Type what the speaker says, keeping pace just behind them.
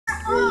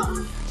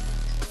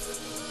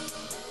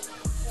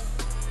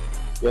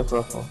Yes,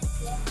 Russell.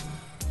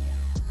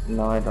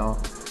 No, I don't.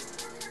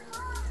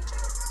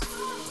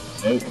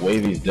 Nope,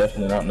 Wavy's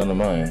definitely not none of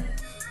mine.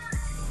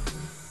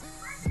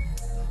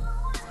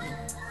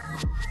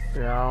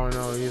 Yeah, I don't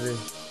know either.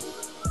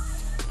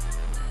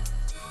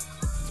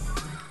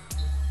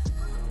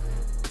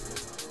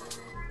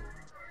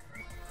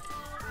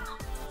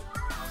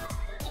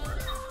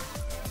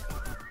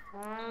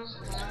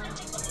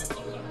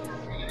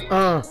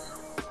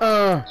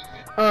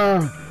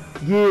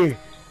 Yeah,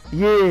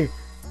 yeah,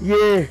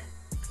 yeah.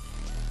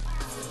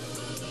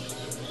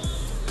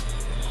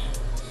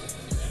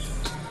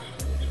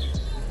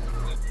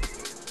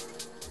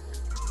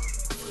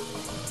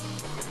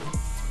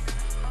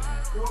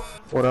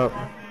 What up?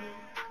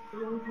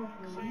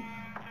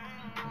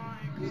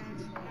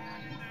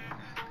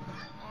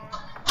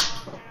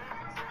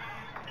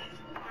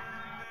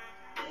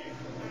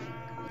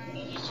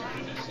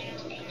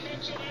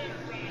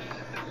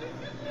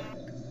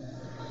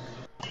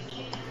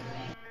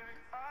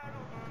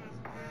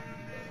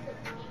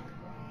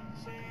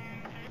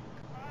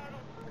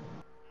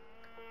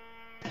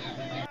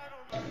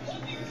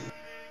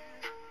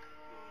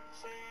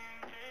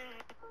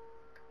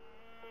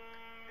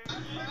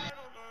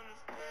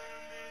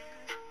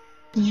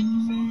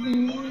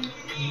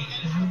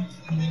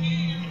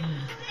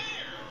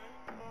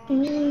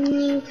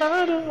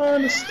 I don't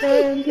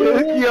understand you.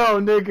 Yo,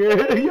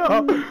 nigga,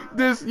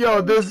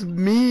 this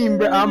meme,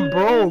 bro, I'm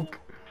broke.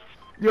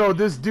 Yo,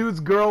 this dude's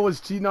girl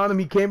was cheating on him.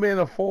 He came in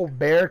a full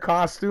bear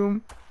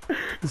costume.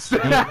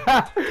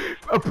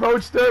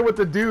 Approached her with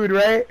the dude,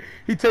 right?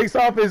 He takes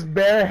off his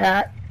bear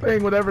hat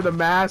thing, whatever, the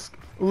mask.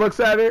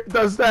 Looks at it,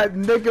 does that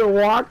nigga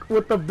walk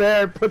with the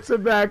bear, puts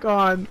it back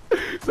on.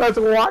 Starts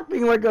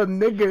walking like a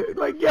nigga.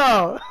 Like,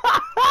 yo.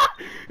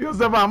 Yo,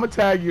 Zephyr, I'm gonna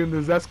tag you in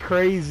this. That's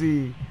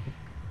crazy.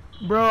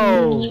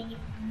 Bro,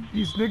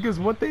 these niggas,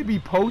 what they be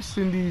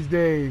posting these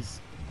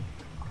days?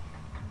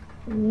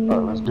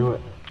 Alright, let's do it.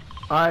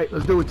 Alright,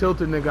 let's do it,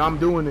 Tilted, nigga. I'm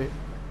doing it.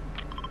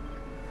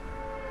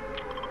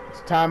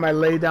 It's time I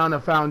lay down a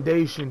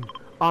foundation.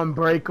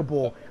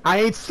 Unbreakable.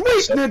 I ain't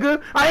sleep,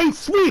 nigga. I ain't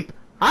sleep.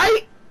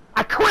 I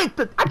cranked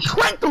those,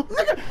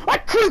 nigga. I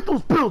cranked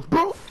those bills,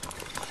 bro.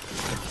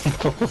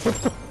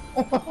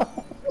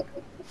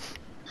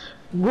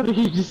 What did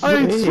you just say? I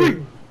ain't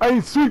sleep. I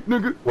ain't sleep,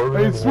 nigga.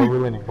 I ain't sleep. Where we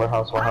landing?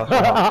 Warehouse.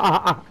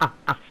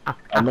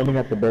 I'm landing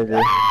at the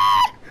burger.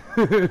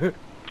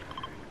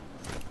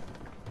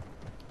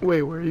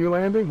 Wait, where are you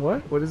landing?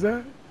 What? What is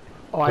that?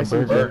 Oh, I see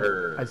what you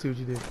did. I see what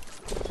you did.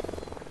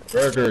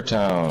 Burger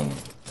Town.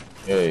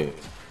 Hey.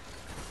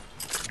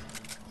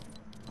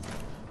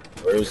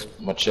 Where's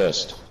my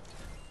chest?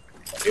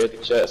 I hear the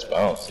chest, but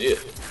I don't see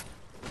it.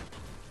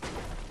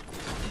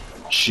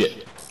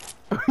 Shit.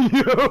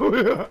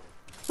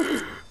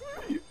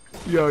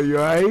 Yo, you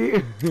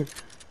alright?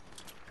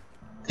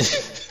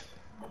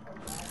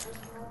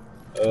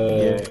 Yeah.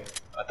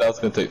 I thought I was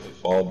gonna take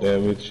fall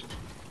damage.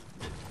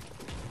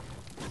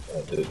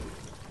 I did.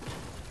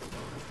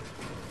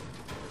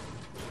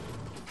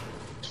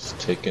 Just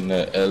taking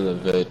that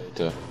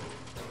elevator.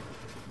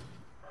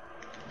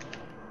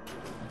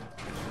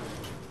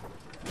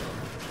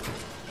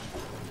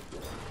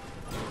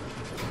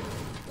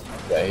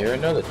 I hear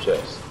another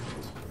chest.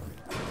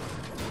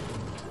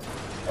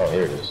 Oh,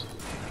 here it is.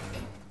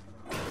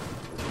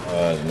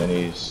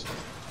 Minis.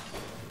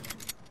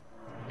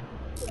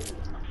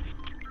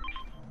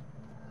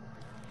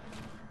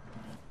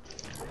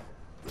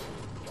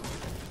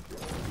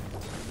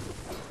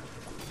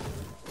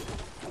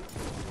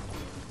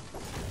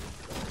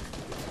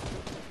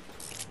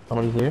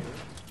 Somebody here?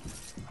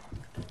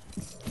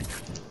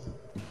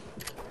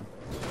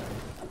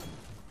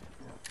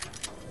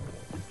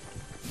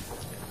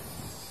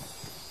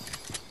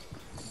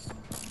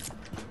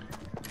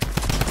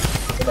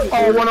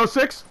 Oh,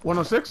 106?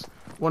 106?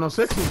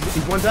 106?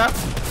 He's one tap.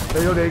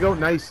 There you go, there you go.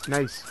 Nice,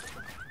 nice.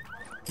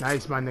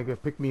 Nice, my nigga.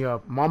 Pick me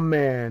up. My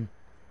man.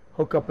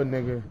 Hook up a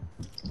nigga.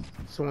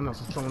 Someone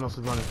else is running.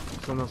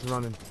 Someone else is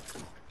running.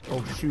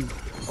 Oh shoot.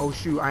 Oh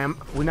shoot.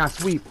 We're not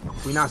sweep.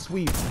 We're not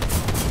sweep.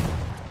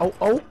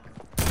 Oh.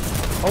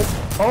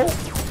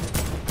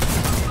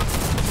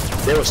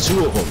 There was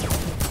two of them.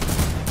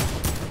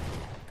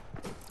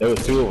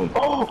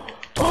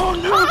 Oh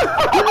no!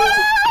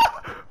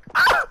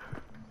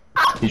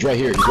 He's right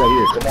here. Come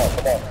on.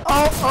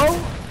 Oh!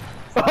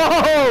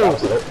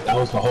 That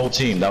was the whole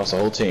team.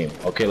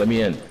 Okay, let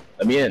me in.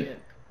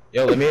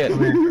 Yo, let me in.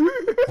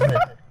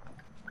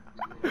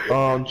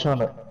 Oh, I'm trying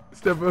to...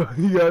 Step up.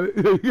 You got it.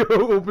 There you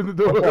go. Open the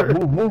door.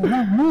 Move!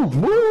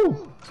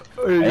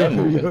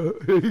 There you go.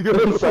 There you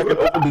go. So I can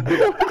open the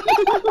door.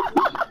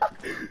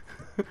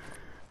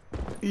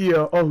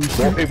 Yeah, oh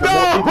shit.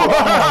 No!